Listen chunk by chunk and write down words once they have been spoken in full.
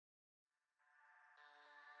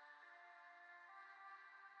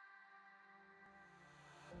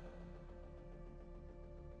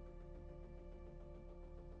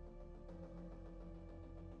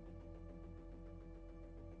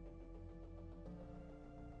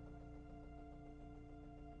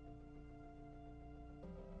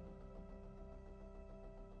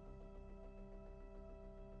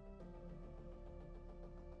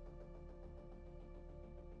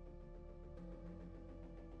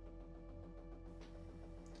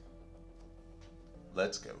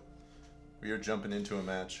Let's go. We are jumping into a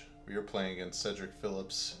match. We are playing against Cedric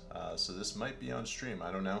Phillips, so this might be on stream,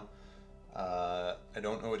 I don't know. I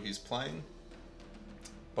don't know what he's playing,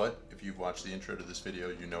 but if you've watched the intro to this video,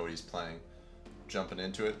 you know what he's playing. Jumping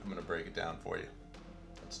into it, I'm going to break it down for you.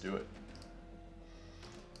 Let's do it.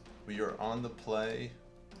 We are on the play.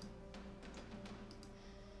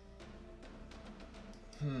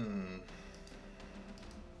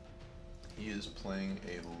 He is playing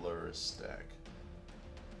a Lurrus deck.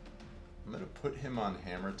 I'm going to put him on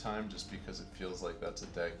Hammertime just because it feels like that's a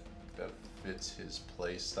deck that fits his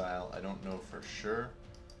play style. I don't know for sure.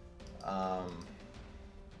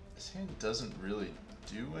 This hand doesn't really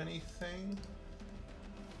do anything.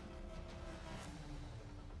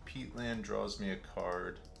 Peatland draws me a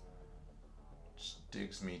card, just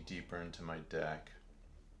digs me deeper into my deck.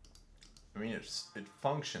 I mean, it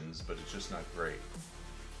functions, but it's just not great.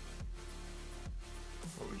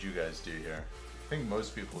 What would you guys do here? I think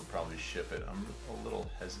most people would probably ship it. I'm a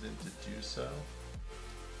little hesitant to do so.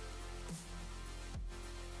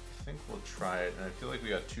 I think we'll try it, and I feel like we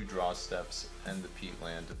got 2 draw steps and the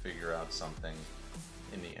Peatland to figure out something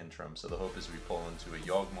in the interim. So the hope is we pull into a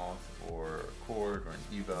Yawgmoth or a Cord or an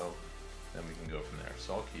Evo, then we can go from there.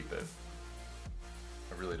 So I'll keep it.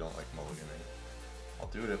 I really don't like mulliganing. I'll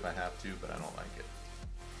do it if I have to, but I don't like it.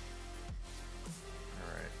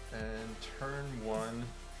 Alright, and turn 1.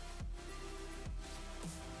 I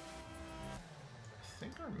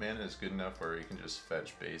think our mana is good enough where we can just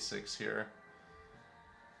fetch basics here.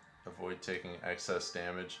 Avoid taking excess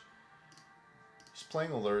damage. He's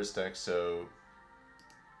playing a Lurrus deck, so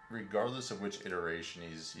regardless of which iteration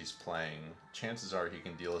he's playing, chances are he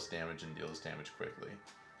can deal us damage and deal us damage quickly.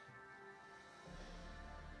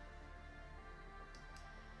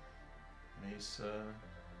 Mesa.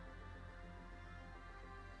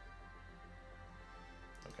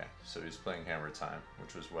 Okay, so he's playing Hammertime,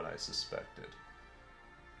 which was what I suspected.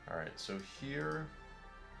 Alright, so here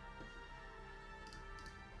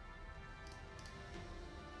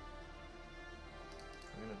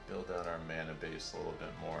I'm going to build out our mana base a little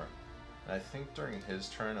bit more. And I think during his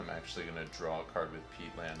turn I'm actually going to draw a card with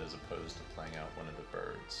Peatland as opposed to playing out one of the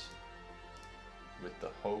birds. With the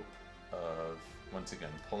hope of, once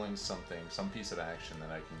again, pulling something, some piece of action that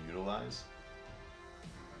I can utilize.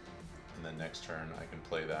 And then next turn I can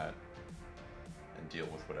play that and deal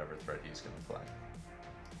with whatever threat he's going to play.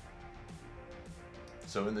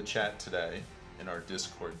 So in the chat today, in our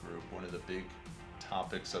Discord group, one of the big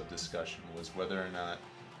topics of discussion was whether or not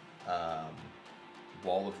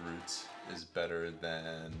Wall of Roots is better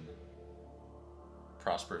than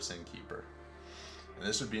Prosperous Innkeeper. And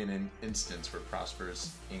this would be an instance where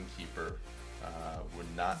Prosperous Innkeeper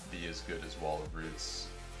would not be as good as Wall of Roots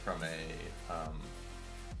from a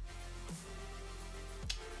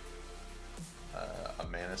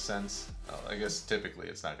mana sense. I guess typically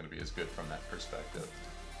it's not going to be as good from that perspective.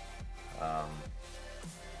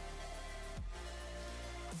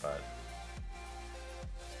 But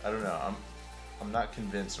I don't know. I'm not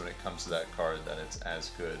convinced when it comes to that card that it's as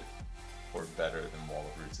good or better than Wall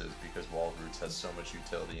of Roots is, because Wall of Roots has so much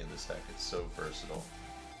utility in this deck. It's so versatile.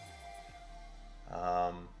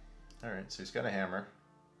 Alright, so he's got a hammer.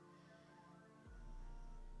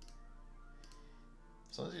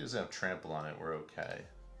 As long as he doesn't have trample on it, we're okay.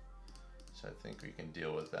 So I think we can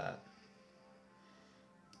deal with that.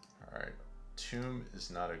 Alright, Tomb is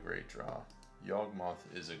not a great draw. Yawgmoth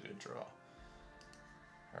is a good draw.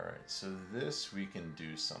 Alright, so this we can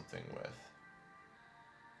do something with.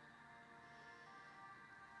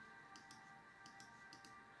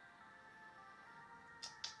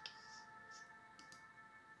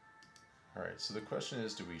 Alright, so the question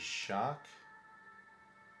is, do we shock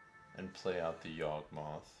and play out the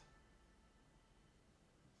Yawgmoth?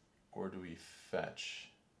 Or do we fetch?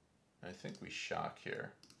 I think we shock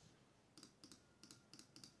here.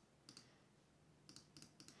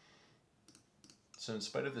 So in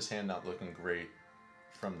spite of this hand not looking great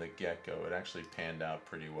from the get-go, it actually panned out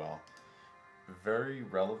pretty well. Very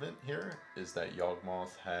relevant here is that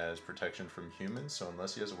Yawgmoth has protection from humans, so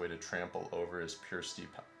unless he has a way to trample over his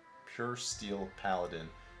Pure Steel Paladin,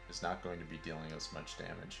 is not going to be dealing us much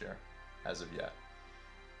damage here, as of yet.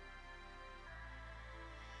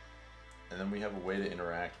 And then we have a way to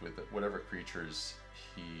interact with whatever creatures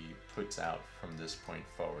he puts out from this point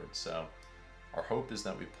forward. So our hope is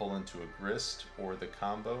that we pull into a Grist or the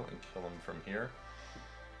combo and kill him from here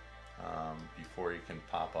before he can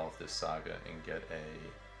pop off this Saga and get a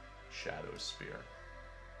Shadow Spear.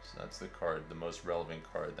 So that's the card, the most relevant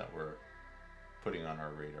card that we're putting on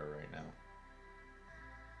our radar right now.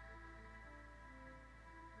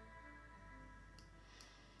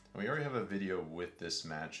 We already have a video with this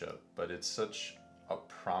matchup, but it's such a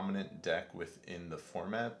prominent deck within the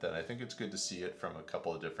format that I think it's good to see it from a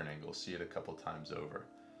couple of different angles, see it a couple times over.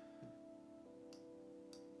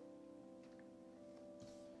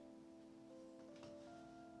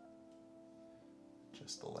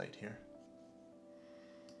 Just the light here.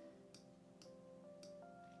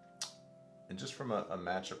 And just from a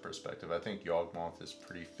matchup perspective, I think Yawgmoth is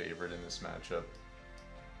pretty favored in this matchup.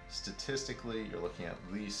 Statistically, you're looking at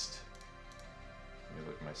least, let me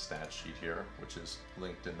look at my stat sheet here, which is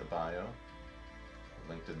linked in the bio,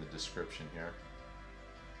 linked in the description here.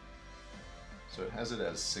 So it has it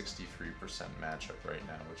as 63% matchup right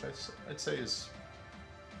now, which I'd say is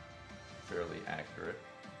fairly accurate.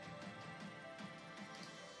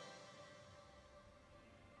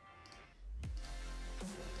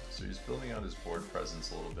 So he's building out his board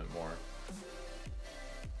presence a little bit more.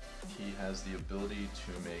 He has the ability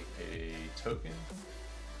to make a token,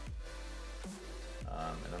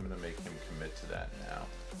 and I'm going to make him commit to that now.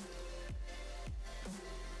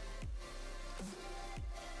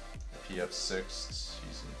 If he F6s,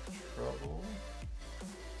 he's in trouble.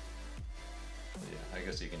 Yeah, I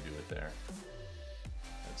guess he can do it there.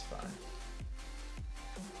 That's fine.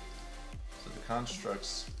 So the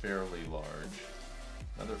construct's fairly large.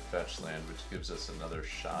 Another fetch land, which gives us another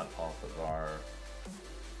shot off of our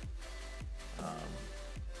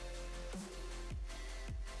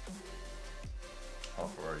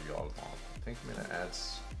Yawgmoth. I think I'm gonna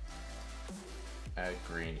add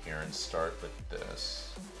green here and start with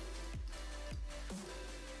this.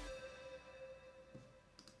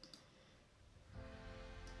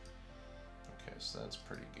 Okay, so that's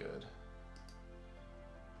pretty good.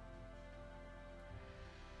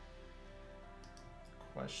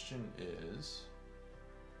 Question is,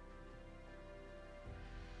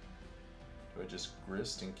 do I just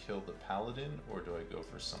grist and kill the paladin, or do I go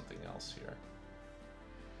for something else here?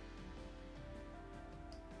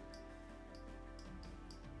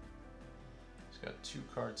 He's got 2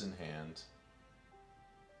 cards in hand.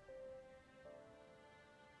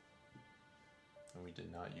 And we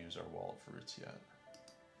did not use our wall of fruits yet.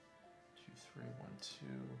 2, 3, 1, 2.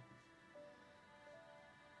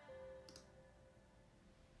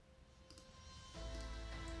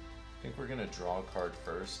 I think we're gonna draw a card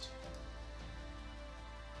first.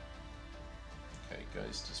 Okay,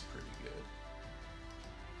 Geist is pretty good.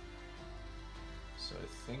 So I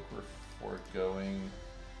think we're foregoing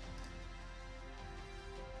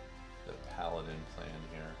the Paladin plan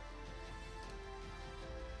here.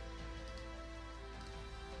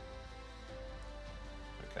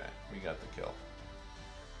 Okay, we got the kill.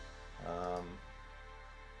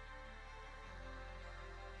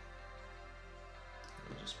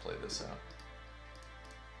 We'll just play this out.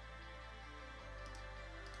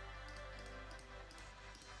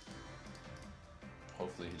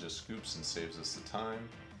 Hopefully he just scoops and saves us the time.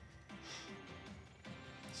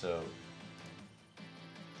 So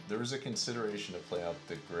there was a consideration to play out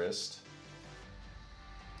the Grist,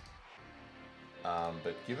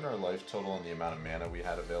 but given our life total and the amount of mana we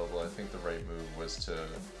had available, I think the right move was to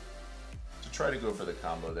try to go for the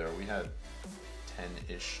combo there. We had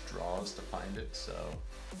 10-ish draws to find it, so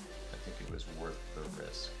I think it was worth the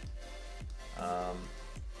risk.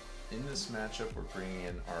 In this matchup, we're bringing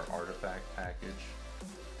in our artifact package,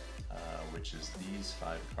 which is these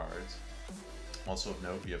 5 cards. Also of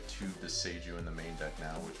note, we have 2 Beseiju in the main deck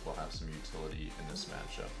now, which will have some utility in this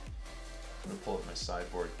matchup. I'm going to pull up my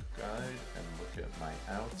sideboard guide and look at my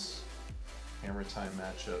outs. Hammertime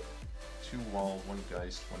matchup, 2 wall, 1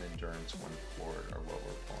 Geist, 1 endurance, 1 cord are what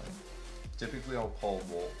we're pulling. Typically I'll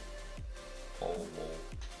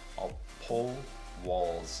pull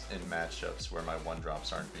walls in matchups where my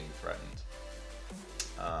 1-drops aren't being threatened.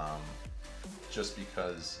 Just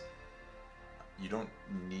because you don't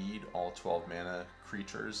need all 12 mana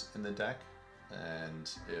creatures in the deck, and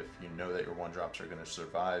if you know that your 1-drops are going to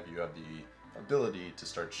survive, you have the ability to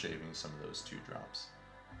start shaving some of those 2-drops.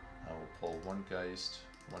 I will pull 1 Geist,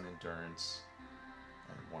 1 endurance,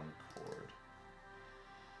 and 1 cord.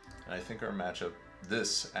 And I think our matchup,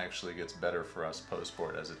 this actually gets better for us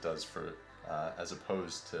post-board as it does for, as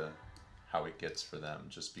opposed to how it gets for them,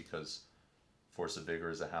 just because Force of Vigor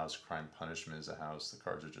is a house, Crime Punishment is a house, the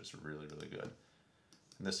cards are just really, really good.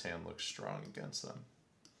 And this hand looks strong against them.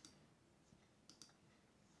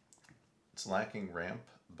 It's lacking ramp,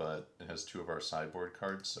 but it has 2 of our sideboard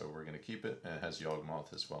cards, so we're going to keep it, and it has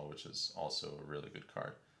Yawgmoth as well, which is also a really good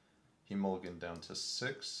card. He mulliganed down to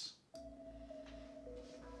 6.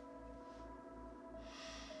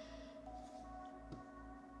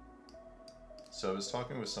 So I was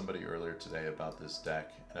talking with somebody earlier today about this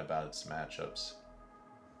deck and about its matchups.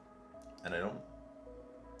 And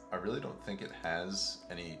I really don't think it has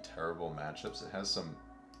any terrible matchups. It has some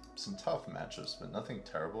tough matchups, but nothing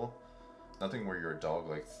terrible. Nothing where you're a dog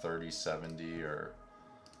like 30-70 or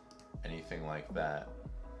anything like that.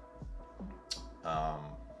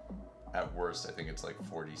 At worst, I think it's like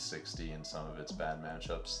 40-60 in some of its bad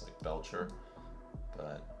matchups, like Belcher.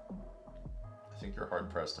 But I think you're hard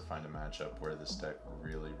pressed to find a matchup where this deck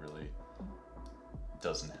really, really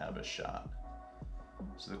doesn't have a shot.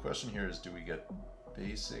 So the question here is, do we get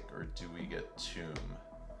basic or do we get tomb?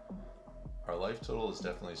 Our life total is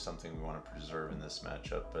definitely something we want to preserve in this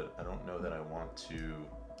matchup, but I don't know that I want to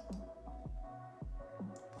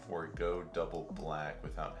forego double black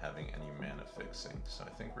without having any mana fixing. So I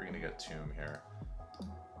think we're going to get tomb here,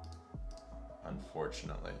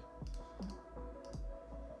 unfortunately.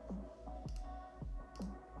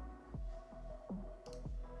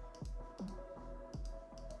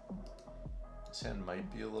 This hand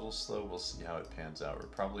might be a little slow. We'll see how it pans out. We're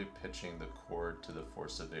probably pitching the Chord to the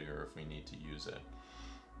Force of Vigor if we need to use it.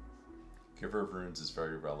 Giver of Runes is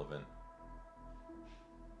very relevant.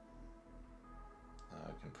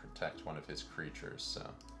 Can protect one of his creatures, so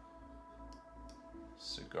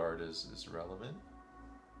Sigard is relevant.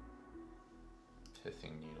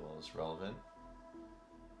 Pithing Needle is relevant.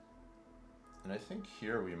 And I think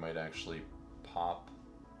here we might actually pop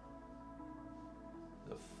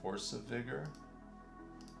the Force of Vigor.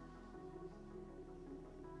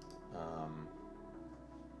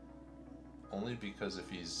 Only because if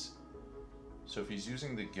he's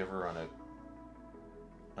using the Giver on a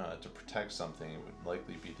to protect something, it would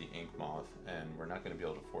likely be the Yawgmoth, and we're not going to be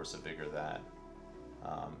able to Force a Vigor that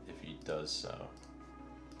if he does so.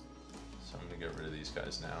 So I'm going to get rid of these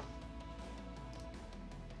guys now.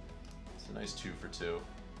 It's a nice 2-for-2.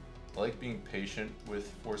 I like being patient with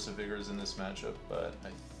Force of Vigors in this matchup, but I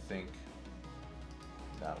think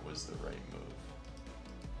that was the right move.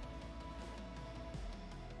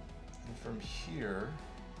 And from here,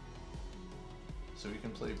 so we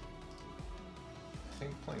can play, I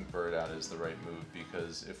think playing Bird Out is the right move,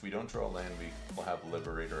 because if we don't draw land, we'll have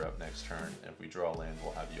Liberator up next turn. If we draw land,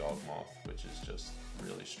 we'll have Yawgmoth, which is just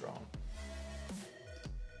really strong.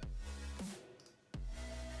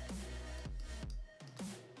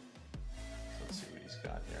 Let's see what he's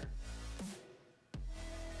got here.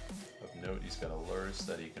 Of note, he's got a Lurrus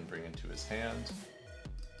that he can bring into his hand.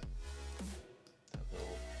 That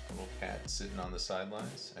little cat sitting on the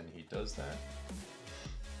sidelines, and he does that.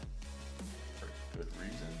 Good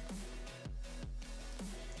reason.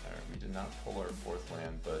 Alright, we did not pull our 4th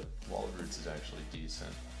land, but Wall of Roots is actually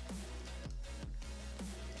decent.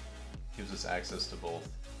 Gives us access to both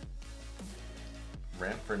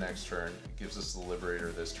ramp for next turn, gives us the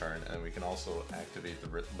Liberator this turn, and we can also activate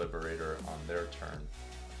the Liberator on their turn.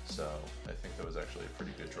 So I think that was actually a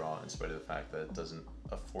pretty good draw, in spite of the fact that it doesn't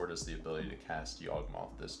afford us the ability to cast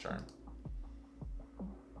Yawgmoth this turn.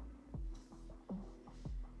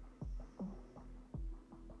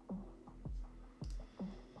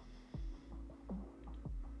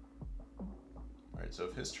 So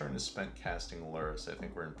if his turn is spent casting Lurrus, I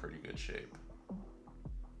think we're in pretty good shape.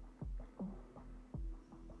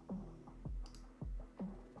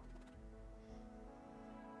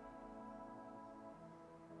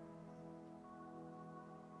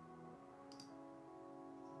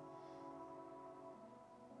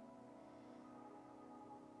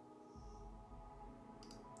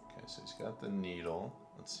 Okay, so he's got the Needle.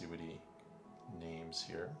 Let's see what he names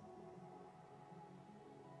here.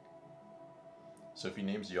 So if he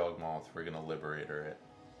names Yawgmoth, we're going to Liberator it.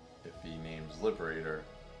 If he names Liberator,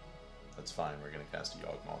 that's fine. We're going to cast a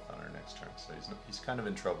Yawgmoth on our next turn. So he's kind of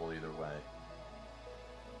in trouble either way,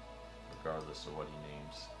 regardless of what he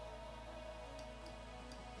names.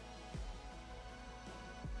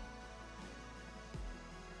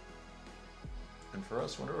 And for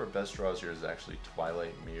us, one of our best draws here is actually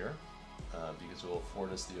Twilight Mirror, because it will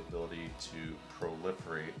afford us the ability to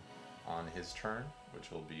proliferate on his turn,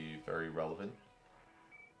 which will be very relevant.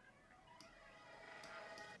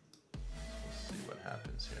 See what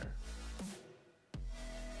happens here.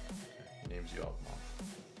 Okay, he names Yawgmoth.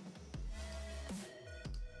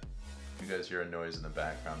 If you guys hear a noise in the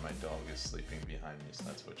background, my dog is sleeping behind me, so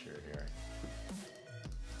that's what you're hearing.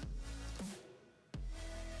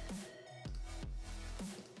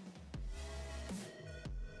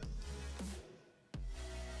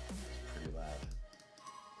 It's pretty loud.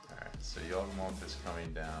 Alright, so Yawgmoth is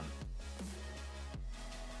coming down.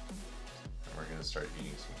 And we're going to start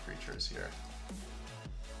eating some creatures here.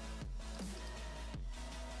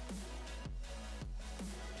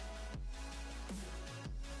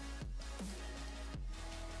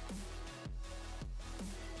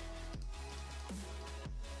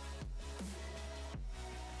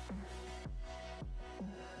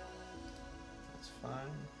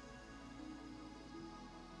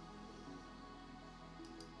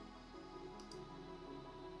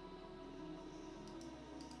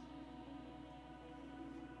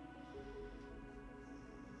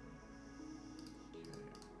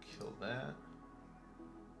 that.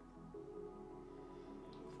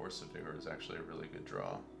 Force of Vigor is actually a really good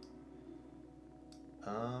draw.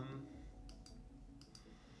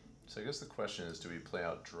 So I guess the question is, do we play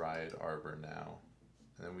out Dryad Arbor now?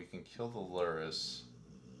 And then we can kill the Lurrus.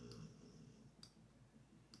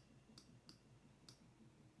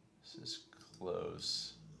 This is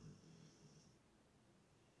close.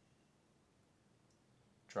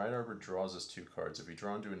 Dryad Arbor draws us 2 cards. If we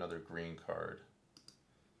draw into another green card,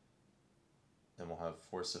 then we'll have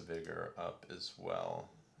Force of Vigor up as well.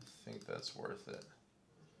 I think that's worth it.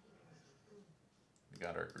 We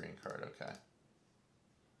got our green card, okay.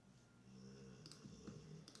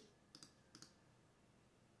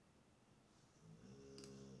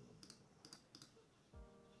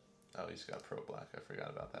 Oh, he's got Pro Black. I forgot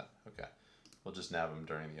about that. Okay. We'll just nab him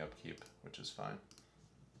during the upkeep, which is fine.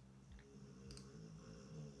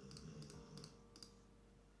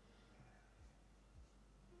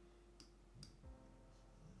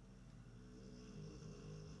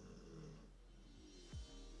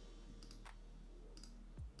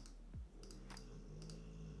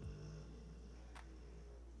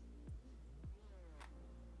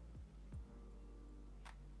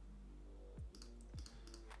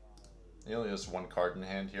 He only has 1 card in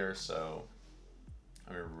hand here, so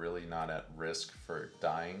I'm really not at risk for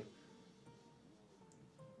dying.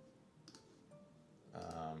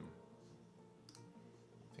 I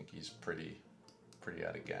think he's pretty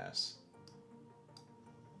out of gas.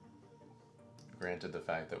 Granted the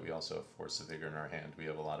fact that we also have Force of Vigor in our hand, we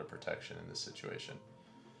have a lot of protection in this situation.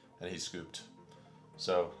 And he scooped.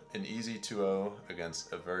 So an easy 2-0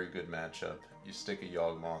 against a very good matchup. You stick a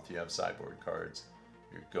Yawgmoth, you have sideboard cards.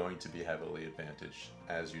 You're going to be heavily advantaged,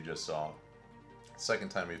 as you just saw. Second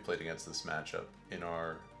time we've played against this matchup in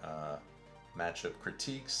our matchup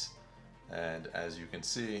critiques, and as you can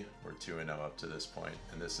see, we're 2-0 up to this point.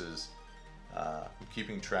 And this is, I'm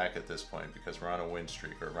keeping track at this point because we're on a win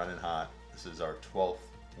streak, we're running hot. This is our 12th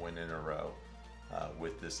win in a row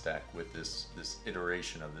with this deck, with this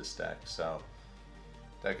iteration of this deck. So,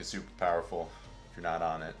 deck is super powerful. If you're not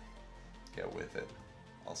on it, get with it.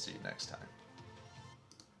 I'll see you next time.